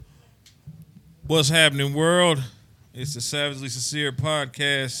What's happening, world? It's the Savagely Sincere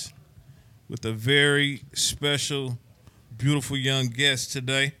podcast with a very special, beautiful young guest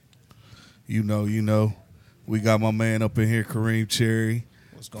today. You know. We got my man up in here, Iree Cherry.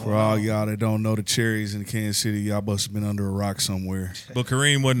 What's going For on? all y'all that don't know the Cherries in Kansas City, y'all must have been under a rock somewhere. But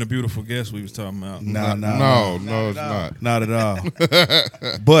Kareem wasn't a beautiful guest we was talking about. No, It's not. not at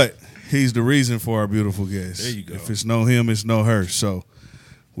all. But he's the reason for our beautiful guest. There you go. If it's no him, it's no her. So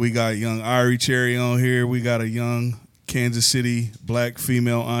we got young Iree Cherry on here. We got a young Kansas City black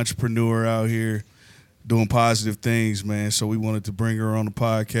female entrepreneur out here doing positive things, man. So we wanted to bring her on the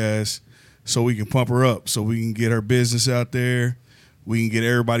podcast so we can pump her up, so we can get her business out there. We can get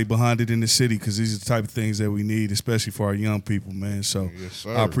everybody behind it in the city because these are the type of things that we need, especially for our young people, man. So Yes,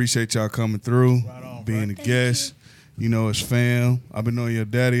 sir. I appreciate y'all coming through, Right on, being bro. a guest. You know, it's fam. I've been knowing your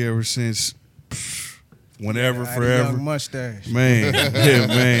daddy ever since whenever, I had a forever. young mustache. Man, yeah,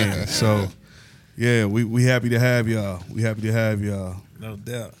 man. So, yeah, we happy to have y'all. We happy to have y'all. No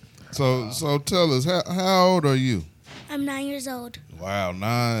doubt. So tell us, how old are you? I'm 9 years old. Wow,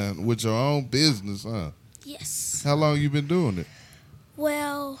 9 with your own business, huh? Yes. How long you been doing it?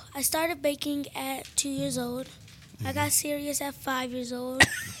 Well, I started baking at 2 years old. I got serious at 5 years old.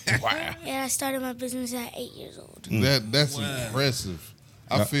 Wow, And I started my business at 8 years old. that's Wow. impressive.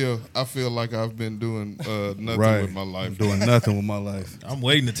 I feel like I've been doing nothing Right. with my life. I'm doing nothing with my life. I'm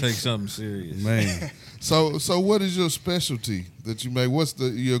waiting to take something serious. Man, So what is your specialty that you make? What's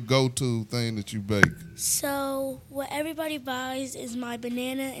your go-to thing that you bake? So, what everybody buys is my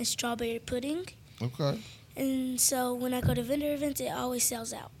banana and strawberry pudding. Okay. And so, when I go to vendor events, it always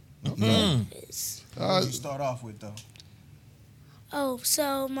sells out. Mm. It's- What did you start off with, though? Oh,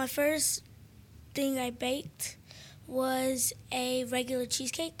 so my first thing I baked was a regular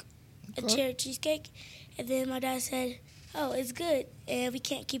cheesecake, a Okay. cherry cheesecake. And then my dad said, "Oh, it's good, and we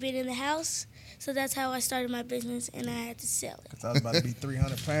can't keep it in the house." So that's how I started my business, and I had to sell it. Because I was about to be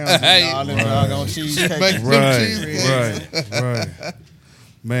 300 pounds and all this doggone cheesecake. Make them right, cheesecakes. right.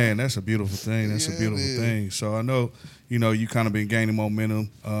 Man, that's a beautiful thing. That's a Yeah, beautiful it is. thing. So I know, you kind of been gaining momentum.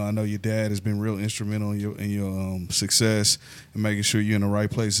 I know your dad has been real instrumental in your success and making sure you're in the right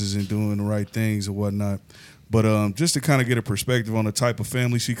places and doing the right things and whatnot. But just to kind of get a perspective on the type of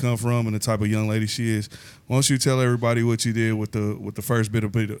family she come from and the type of young lady she is, why don't you tell everybody what you did with the first bit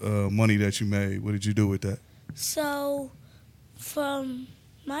of money that you made? What did you do with that? So from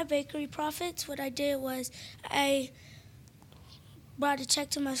my bakery profits, what I did was I brought a check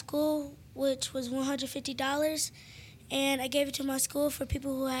to my school, which was $150, and I gave it to my school for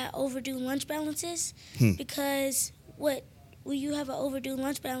people who had overdue lunch balances. Because when you have an overdue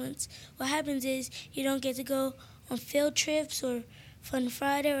lunch balance, what happens is you don't get to go on field trips or Fun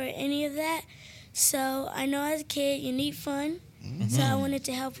Friday or any of that. So I know as a kid you need fun, so I wanted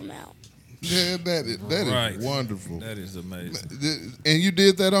to help them out. Yeah, that is Right. wonderful. That is amazing. And you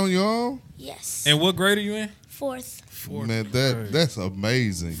did that on your own? Yes. And what grade are you in? Fourth. Man, that's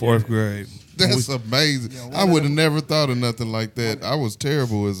amazing. Fourth grade. That's amazing. Yeah, one I of would have them- never thought of nothing like that. I was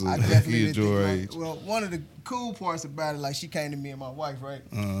terrible as I a definitely kid didn't your think, age. well, one of the cool parts about it, like she came to me and my wife, right?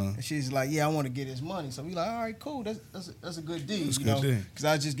 And she's like, "Yeah, I want to get his money." So we like, "All right, cool. That's a good deal, That's a you good know?" deal. Because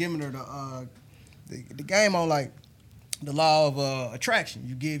I was just giving her the game on like the law of attraction.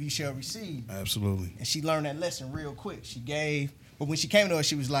 You give, you shall receive. Absolutely. And she learned that lesson real quick. She gave, but when she came to us,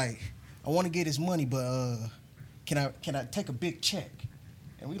 she was like, "I want to get his money, but can I take a big check?"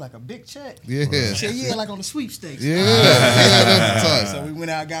 And we like, "A big check?" Yeah. She said, "Yeah, like on the sweepstakes." Yeah, that's the type. So we went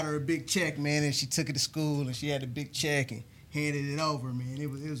out, got her a big check, man, and she took it to school, and she had a big check and handed it over, man. It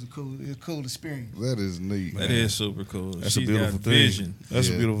was a cool experience. That is neat. That is super cool. That's She's a beautiful got thing. vision. That's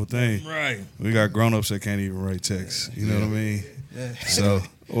a Yeah. beautiful thing. Right. We got grown-ups that can't even write text. You know what I mean? Yeah. So,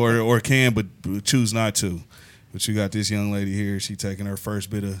 or can, but choose not to. But you got this young lady here. She taking her first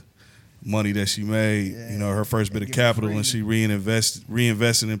bit of money that she made, Yeah. her first bit of Give it capital, freely. and she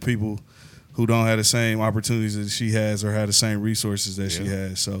reinvesting in people who don't have the same opportunities that she has or have the same resources that she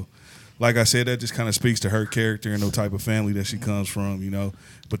has. So, like I said, that just kind of speaks to her character and the type of family that she comes from,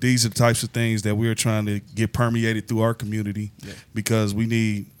 But these are the types of things that we're trying to get permeated through our community because we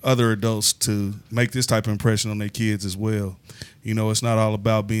need other adults to make this type of impression on their kids as well. It's not all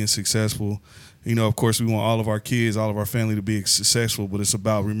about being successful. Of course, we want all of our kids, all of our family to be successful, but it's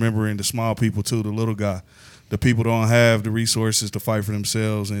about remembering the small people too, the little guy. The people don't have the resources to fight for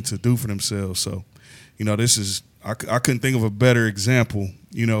themselves and to do for themselves. So, this is I couldn't think of a better example,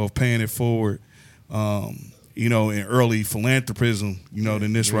 of paying it forward, in early philanthropism,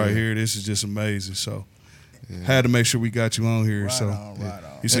 than this right here. This is just amazing. So, had to make sure we got you on here. Right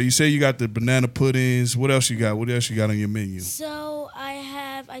on. You say you got the banana puddings. What else you got? What else you got on your menu? So I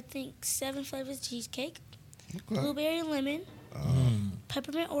have I think, 7 flavors of cheesecake. Okay. Blueberry and lemon.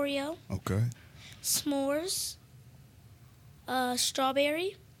 Peppermint Oreo. Okay. S'mores.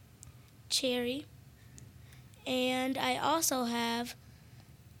 Strawberry. Cherry. And I also have,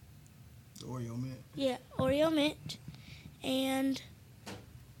 The Oreo mint. Oreo mint. And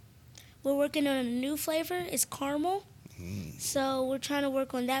we're working on a new flavor. It's caramel. So we're trying to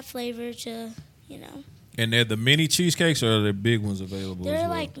work on that flavor to, And they're the mini cheesecakes, or are there big ones available? They're as well?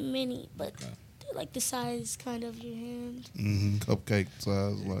 like mini, but they're like the size kind of your hand. Cupcake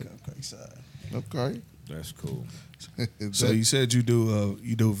size, like. Cupcake side. Okay. That's cool. So you said you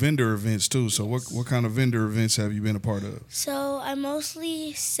do vendor events too. So what kind of vendor events have you been a part of? So I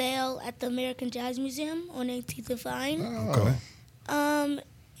mostly sell at the American Jazz Museum on 18th and Vine. Okay.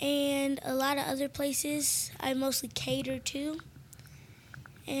 And a lot of other places I mostly cater to.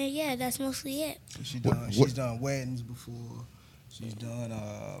 And yeah, that's mostly it. She's done weddings before. She's done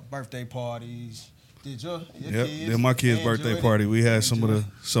birthday parties. Did your Yep. kids? Then my kid's They birthday enjoyed party, it? we had They some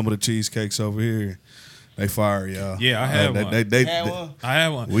of the cheesecakes over here. They fire, y'all. Yeah, I had one. They, Had one? I had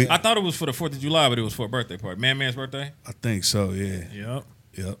one. We- I thought it was for the 4th of July, but it was for a birthday party. Man's birthday? I think so. Yeah. Yep.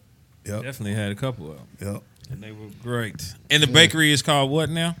 Yep. Definitely had a couple of them. Yep. And they were great. And the bakery is called what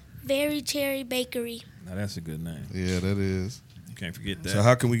now? Iree Cherry Bakery. Now, that's a good name. Yeah, that is. You can't forget that. So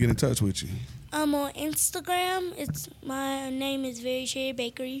how can we get in touch with you? On Instagram, my name is Iree Cherry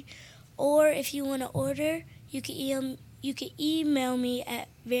Bakery. Or if you want to order, you can email me at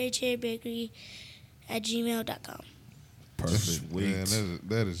verycherrybakery@gmail.com. Perfect. Man,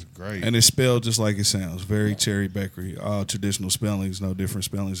 that is great. And it's spelled just like it sounds. Very Cherry Bakery. All traditional spellings, no different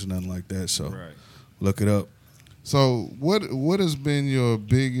spellings or nothing like that. So Right. look it up. So what has been your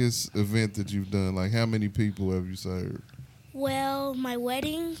biggest event that you've done? Like, how many people have you served? Well, my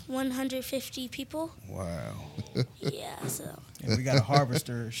wedding, 150 people. Wow. Yeah, so. And we got a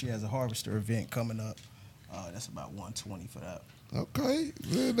harvester. She has a harvester event coming up. That's about 120 for that. Okay,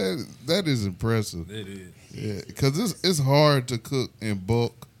 man, that is impressive. It is. Yeah, because it's hard to cook in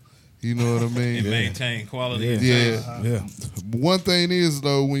bulk. You know what I mean? And maintain quality. Yeah. Yeah. One thing is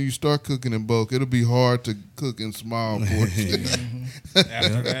though, when you start cooking in bulk, it'll be hard to cook in small portions.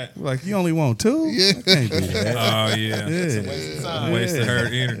 After that. Like you only want 2? Yeah. I can't do that. Oh, yeah. Yeah. Waste of her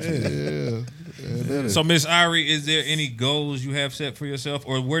energy. Yeah. That is, So, Miss Iree, is there any goals you have set for yourself,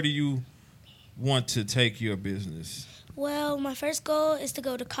 or where do you want to take your business? Well, my first goal is to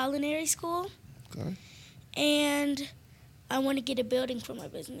go to culinary school. okay. And I want to get a building for my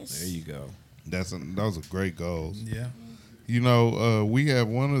business. There you go. Those are great goals. Yeah. You know, we have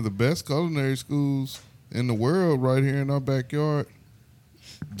one of the best culinary schools in the world right here in our backyard.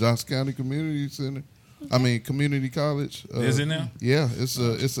 Johnson County Community Center. I mean, Community College. Is it now? Yeah, it's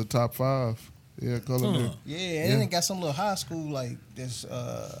a top 5. Yeah, culinary. Huh. Yeah, and then it got some little high school like this,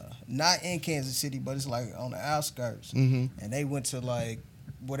 not in Kansas City, but it's like on the outskirts. Mhm. And they went to like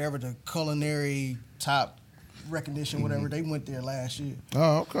whatever the culinary top recognition, whatever. They went there last year.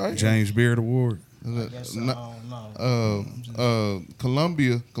 Oh, okay. James Beard Award. I guess so, I don't know.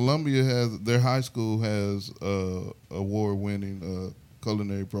 Columbia has their high school has award-winning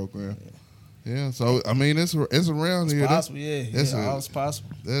culinary program. Yeah, so I mean it's around It's here. possible, yeah. that's Yeah, a- it's possible.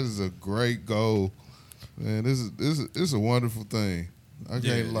 That is a great goal, man. This is a wonderful thing. I Yeah,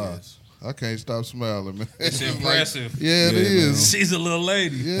 can't it lie. is. I can't stop smiling, man. It's impressive. Yeah, it Yeah, is. She's a little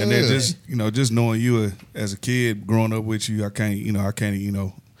lady. Yeah. And then just knowing you as a kid, growing up with you, I can't,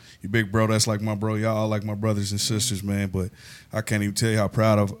 your big bro, that's like my bro. Y'all all like my brothers and sisters, man. But I can't even tell you how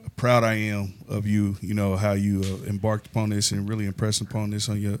proud I am of you. You know how you embarked upon this and really impressed upon this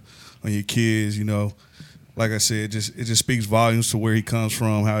on your kids. You know, like I said, it just speaks volumes to where he comes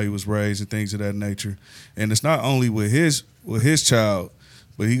from, how he was raised, and things of that nature. And it's not only with his child,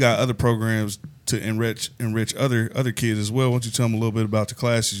 but he got other programs to enrich other kids as well. Why don't you tell them a little bit about the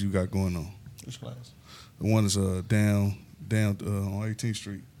classes you got going on? Which class? The one is down on 18th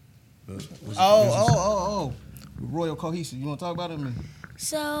Street. Royal Cohesive. You want to talk about it?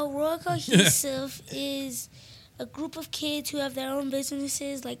 So, Royal Cohesive is a group of kids who have their own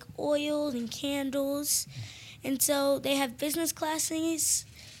businesses like oils and candles. And so they have business classes,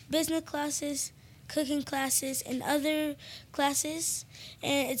 cooking classes, and other classes.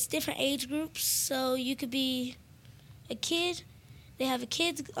 And it's different age groups. So you could be a kid. They have a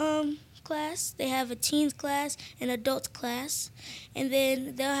kids class. They have a teens class, an adults class. And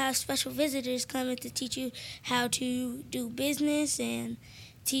then they'll have special visitors coming to teach you how to do business and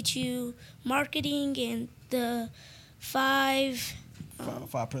teach you marketing and the five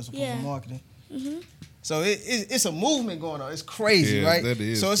principles yeah. of marketing. hmm So it's a movement going on. It's crazy, Yeah, right? that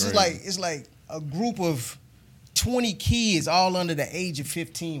is so it's just crazy. like it's like a group of 20 kids all under the age of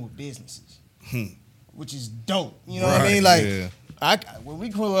 15 with businesses, which is dope. You know what I Right, mean? Like, yeah. when we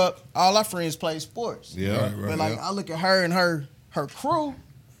grew up, all our friends played sports. Yeah, Right, right. But like, I look at her and her crew,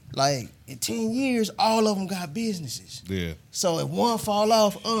 like in 10 years, all of them got businesses. Yeah. So if one fall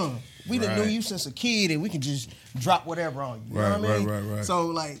off, we done knew Right. you since a kid, and we can just drop whatever on you. You Right, know what I mean? right. So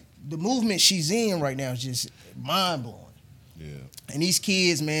like, the movement she's in right now is just mind blowing. Yeah. And these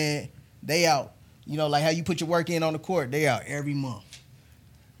kids, man, they out. You know, like how you put your work in on the court, they out every month.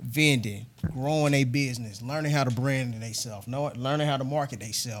 Vending, growing a business, learning how to brand themselves, learning how to market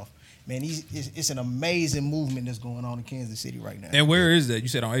themselves. Man, it's an amazing movement that's going on in Kansas City right now. And where is that? You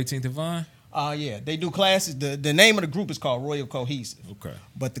said on 18th and Vine? Yeah, they do classes. The name of the group is called Royal Cohesive. Okay.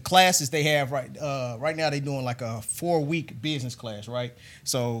 But the classes they have right now, they doing like a 4-week business class, right?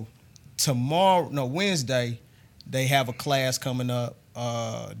 So Wednesday, they have a class coming up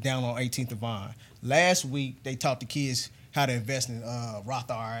down on 18th and Vine. Last week, they taught the kids how to invest in Roth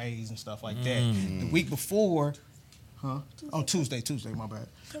IRAs and stuff like that. The week before, on Tuesday, my bad.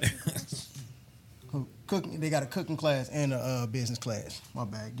 Cooking, they got a cooking class and a business class. My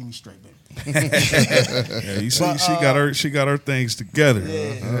bad, give me straight, baby. Yeah, you see, she got her things together.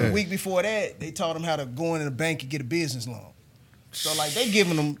 Yeah. The week before that, they taught them how to go into the bank and get a business loan. So like they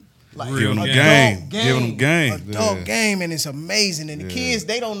giving them like Giving them game. Giving them game. adult game, and it's amazing. And the kids,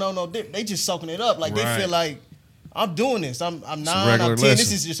 they don't know no different. They just soaking it up. Like they Right. feel like I'm doing this. I'm 9, regular I'm 10. This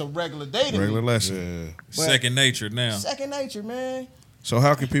lesson. is just a regular day to Regular me. lesson. Yeah. Second nature now. Second nature, man. So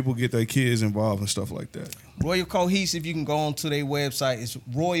how can people get their kids involved and stuff like that? Royal Cohesive, you can go onto their website. It's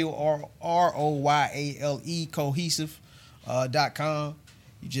Royal, ROYALE, cohesive.com.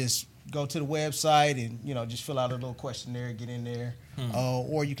 You just go to the website and, just fill out a little questionnaire, get in there.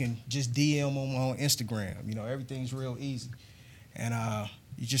 Or you can just DM them on Instagram. Everything's real easy. And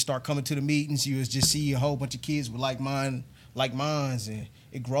you just start coming to the meetings. You just see a whole bunch of kids with like minds, and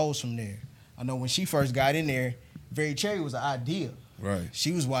it grows from there. I know when she first got in there, Iree Cherry was an idea. Right.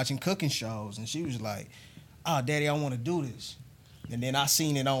 She was watching cooking shows, and she was like, "Oh, Daddy, I want to do this." And then I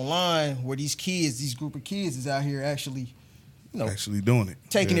seen it online where these group of kids is out here actually, Actually doing it.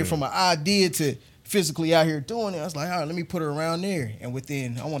 taking it from an idea to physically out here doing it. I was like, all right, let me put her around there. And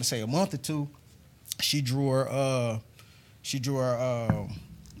within, I want to say a month or two, she drew her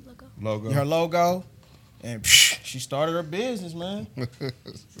logo, and she started her business, man.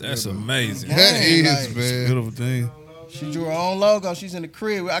 That's amazing. That is, Like, man. Beautiful thing. She drew her own logo. She's in the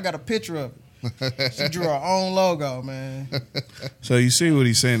crib. I got a picture of it. She drew her own logo, man. So you see what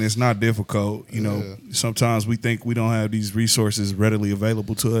he's saying. It's not difficult. Sometimes we think we don't have these resources readily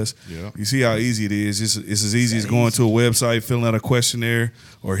available to us. Yeah. You see how easy it is. It's as easy as going to a website, filling out a questionnaire,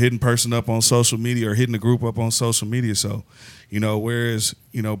 or hitting person up on social media, or hitting a group up on social media. So, whereas,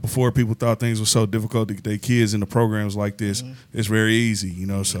 before people thought things were so difficult to get their kids into programs like this, it's very easy,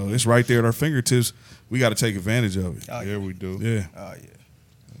 So it's right there at our fingertips. We got to take advantage of it. Yeah, we do. Yeah. Oh, yeah.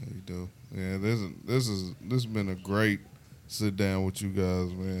 We do. Yeah, this has been a great sit down with you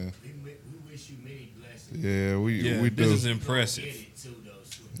guys, man. We wish you many blessings. Yeah, we This do. is impressive. Get it too, though.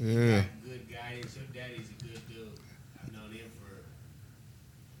 So Yeah. you got good guidance. Your daddy's a good dude. I've known him for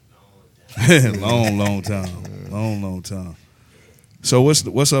a long time. long time. So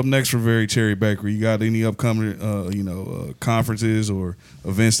what's up next for Iree Cherry Bakery? You got any upcoming conferences or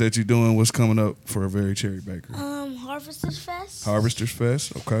events that you're doing? What's coming up for Iree Cherry Bakery? Harvesters Fest. Harvesters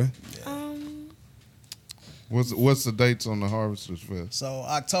Fest, okay. What's the dates on the Harvesters Fest? So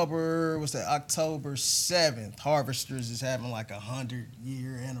October 7th, Harvesters is having like a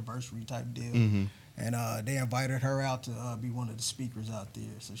 100-year anniversary type deal. And they invited her out to be one of the speakers out there.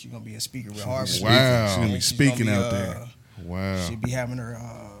 So she's going to be a speaker with Harvesters. Wow. She's gonna be And speaking out there. Wow. She'll be having her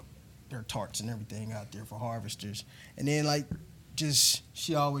tarts and everything out there for Harvesters. And then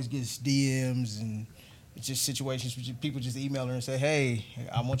she always gets DMs and it's just situations where people just email her and say, "Hey,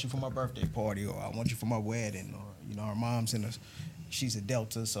 I want you for my birthday party," or "I want you for my wedding," or her mom's she's a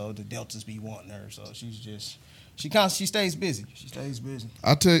Delta, so the Deltas be wanting her. So she stays busy. She stays busy.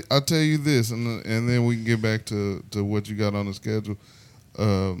 I tell you this, and then we can get back to what you got on the schedule.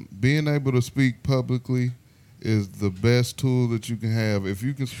 Being able to speak publicly is the best tool that you can have. If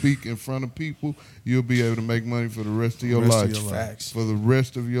you can speak in front of people, you'll be able to make money for the rest of your life. Facts. For the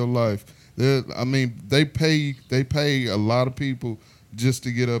rest of your life. They pay a lot of people just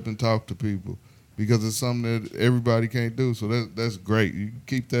to get up and talk to people because it's something that everybody can't do. So that's great. You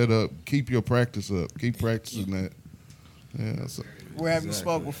keep that up. Keep your practice up. Keep practicing that. Yeah. Where have you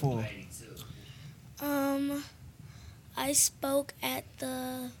spoke before? I spoke at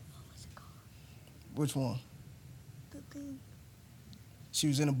the Which one? She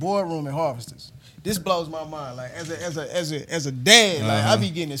was in a boardroom at Harvesters. This blows my mind. Like as a dad, like I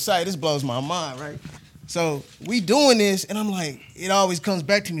be getting excited. This blows my mind, right? So we doing this, and I'm like, it always comes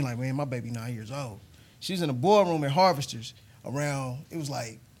back to me like, man, my baby 9 years old. She was in a boardroom at Harvesters around. It was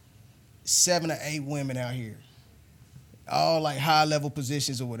like 7 or 8 women out here, all like high level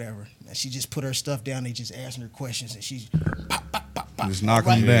positions or whatever. And she just put her stuff down. They just asking her questions, and she's pop, pop, pop, pop, Just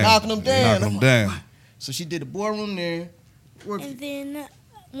knocking them down. knocking them down. Knocking them down. So she did the boardroom there. And then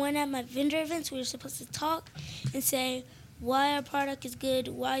one at my vendor events, we were supposed to talk and say why our product is good,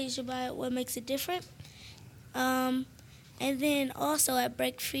 why you should buy it, what makes it different. And then also at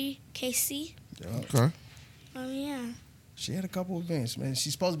Break Free KC. Okay. Yeah. She had a couple events, man.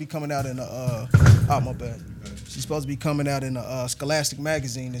 She's supposed to be coming out in the my bad. She's supposed to be coming out in the Scholastic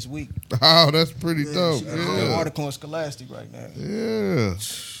magazine this week. Oh, that's pretty dope. She got an article on Scholastic right now. Yeah.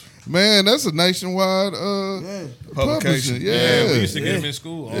 Man, that's a nationwide publication. Yeah. we used to get them in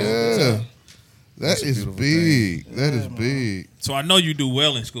school. All the Yeah. time. That is big. That is big. So I know you do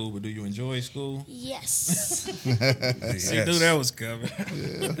well in school, but do you enjoy school? Yes. She knew that was coming.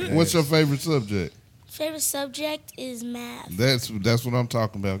 Yeah. What's your favorite subject? Favorite subject is math. That's what I'm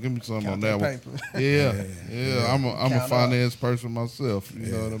talking about. Give me something on that one. Yeah. I'm a Count finance person myself.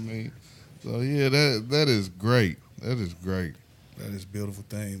 You know what I mean? So yeah, that is great. That is great. That is a beautiful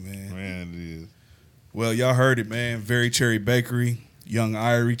thing, man. Man, it is. Well, y'all heard it, man. Very Cherry Bakery, young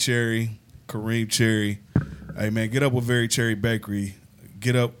Iree Cherry, Iree Cherry. Hey, man, get up with Very Cherry Bakery.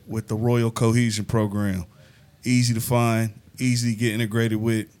 Get up with the Royal Cohesion Program. Easy to find, easy to get integrated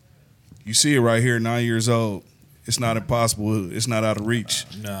with. You see it right here, 9 years old. It's not impossible. It's not out of reach.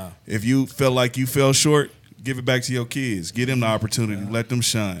 Nah. If you felt like you fell short, give it back to your kids. Give them the opportunity. Let them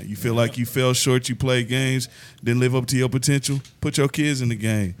shine. You feel like you fell short, you played games, didn't live up to your potential, put your kids in the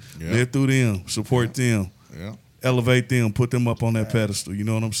game. Yeah. Live through them. Support them. Yeah. Elevate them. Put them up on that pedestal. You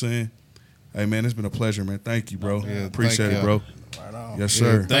know what I'm saying? Hey, man, it's been a pleasure, man. Thank you, bro. Yeah, Appreciate thank it, bro. Right on. Yes,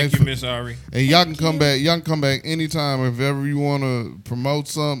 sir. Yeah, Thank you, Miss Ari. And y'all can come back. Y'all can come back anytime if ever you want to promote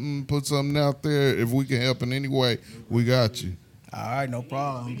something, put something out there. If we can help in any way, we got you. All right, no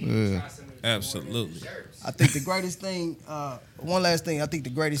problem. Yeah. Absolutely. I think the greatest thing, one last thing, I think the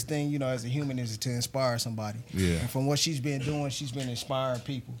greatest thing, you know, as a human is to inspire somebody. Yeah. And from what she's been doing, she's been inspiring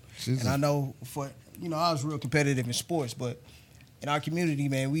people. She's and I know I was real competitive in sports, but in our community,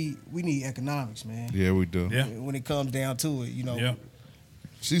 man, we need economics, man. Yeah, we do. Yeah. When it comes down to it, Yeah.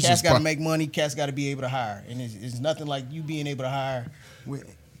 She's cats got to inspi- make money, cats got to be able to hire. And it's nothing like you being able to hire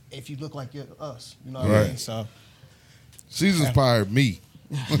if you look like you're us. You know what I Right. mean? So, She's inspired me.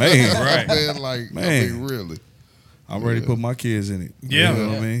 Man, right. right. Like, Man. I mean, really. I'm ready to put my kids in it. Yeah. You know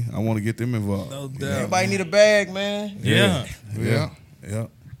what I mean? I want to get them involved. No doubt. everybody need a bag, man. Yeah. Yeah.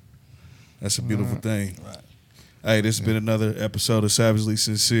 That's a beautiful thing. Right. Hey, this has been another episode of Savagely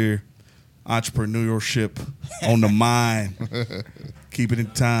Sincere. Entrepreneurship on the mind. Keep it in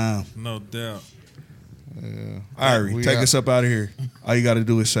time. No doubt. Yeah. Iree, We take got- us up out of here. All you got to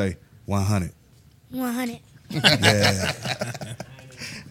do is say 100. 100. Yeah.